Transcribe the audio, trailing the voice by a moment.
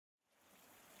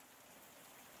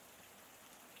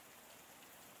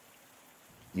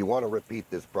You want to repeat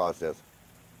this process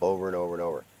over and over and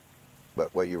over.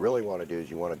 But what you really want to do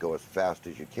is you want to go as fast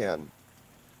as you can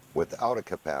without a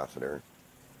capacitor,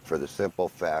 for the simple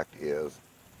fact is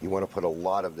you want to put a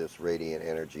lot of this radiant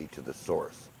energy to the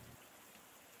source.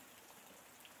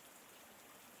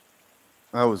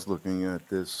 I was looking at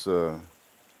this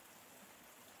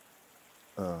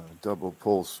double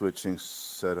pole switching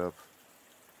setup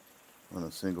on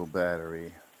a single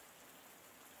battery,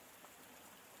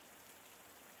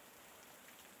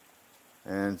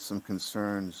 and some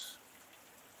concerns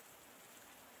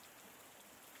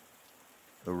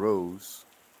arose,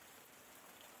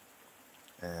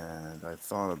 and I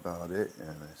thought about it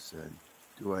and I said,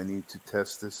 do I need to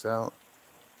test this out,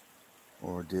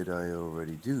 or did I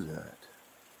already do that?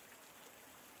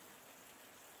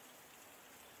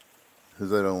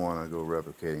 Because I don't want to go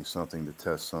replicating something to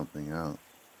test something out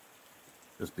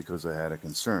just because I had a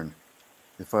concern.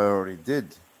 If I already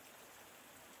did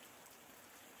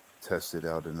test it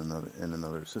out in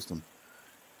another system.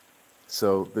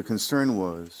 So the concern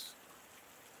was,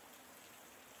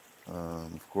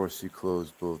 of course, you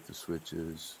close both the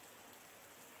switches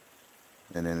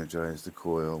and energize the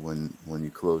coil when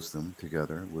you close them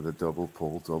together with a double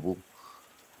pole, double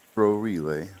throw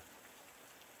relay.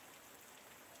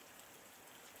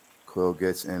 Coil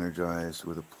gets energized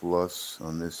with a plus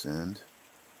on this end,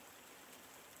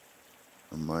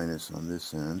 a minus on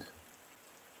this end.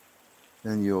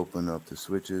 Then you open up the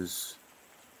switches,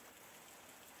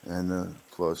 and the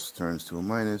plus turns to a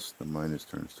minus, the minus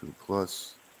turns to a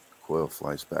plus, the coil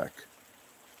flies back.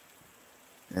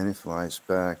 And it flies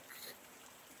back,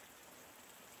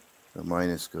 the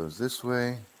minus goes this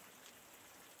way,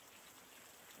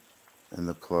 and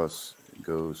the plus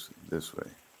goes this way.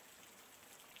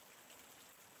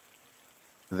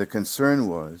 The concern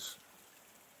was,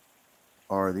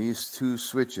 are these two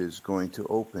switches going to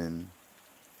open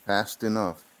fast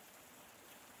enough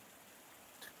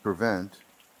to prevent,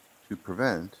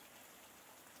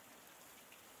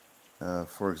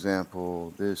 for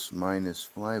example, this minus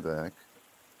flyback?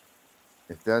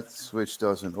 If that switch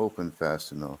doesn't open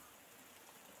fast enough,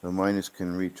 the minus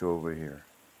can reach over here.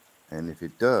 And if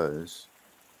it does,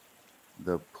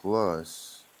 the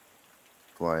plus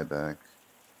flyback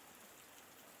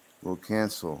will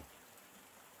cancel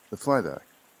the flyback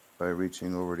by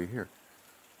reaching over to here.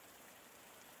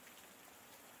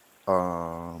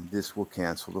 This will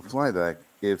cancel the flyback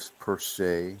if, per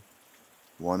se,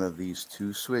 one of these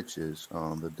two switches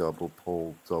on the double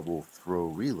pole, double throw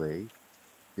relay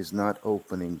is not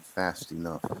opening fast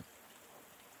enough.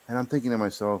 And I'm thinking to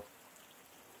myself,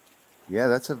 yeah,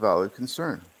 that's a valid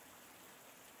concern.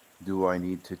 Do I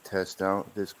need to test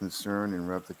out this concern and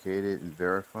replicate it and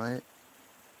verify it?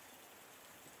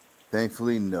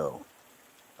 Thankfully, no.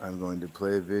 I'm going to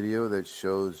play a video that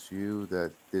shows you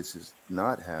that this is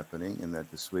not happening and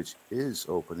that the switch is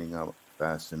opening up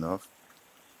fast enough.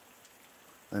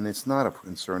 And it's not a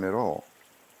concern at all.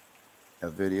 A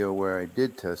video where I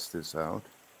did test this out,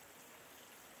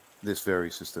 this very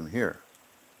system here.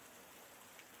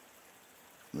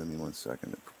 Give me 1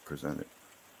 second to present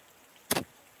it.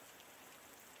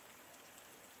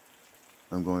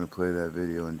 I'm going to play that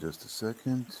video in just a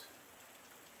second.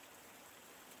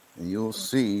 And you'll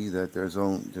see that there's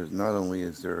not only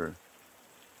is there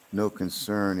no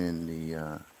concern in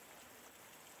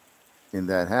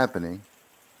that happening,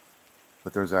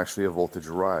 but there's actually a voltage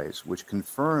rise, which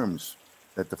confirms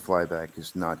that the flyback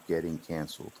is not getting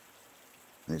canceled,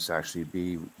 and it's actually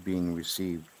being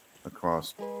received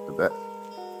across the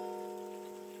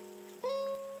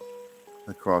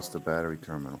battery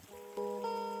terminal.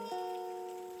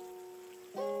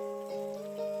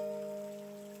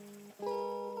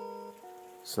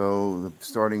 So the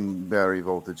starting battery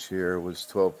voltage here was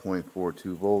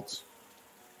 12.42 volts,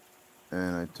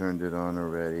 and I turned it on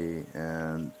already,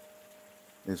 and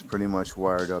it's pretty much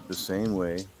wired up the same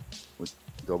way with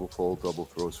double pole, double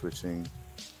throw switching.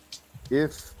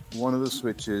 If one of the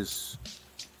switches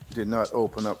did not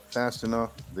open up fast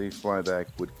enough, the flyback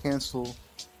would cancel.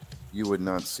 You would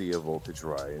not see a voltage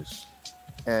rise,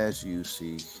 as you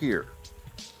see here.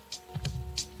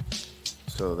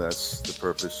 So that's the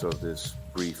purpose of this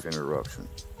brief interruption,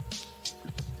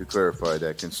 to clarify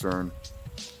that concern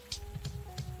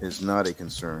is not a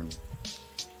concern.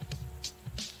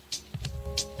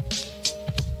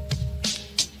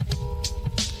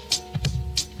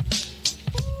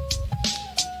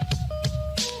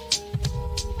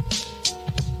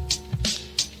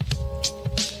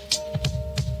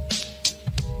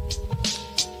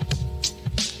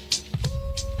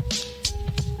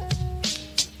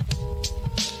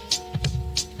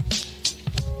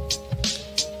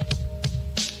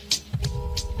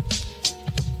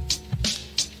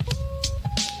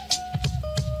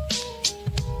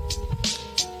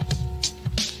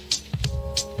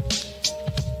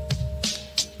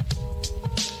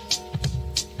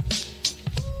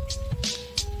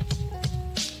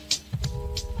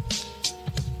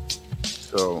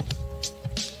 So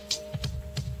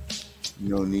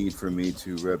no need for me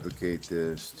to replicate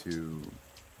this to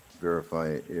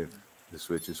verify if the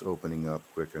switch is opening up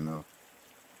quick enough.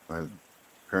 I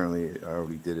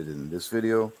already did it in this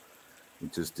video.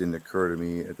 It just didn't occur to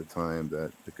me at the time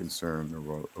that the concern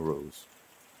arose.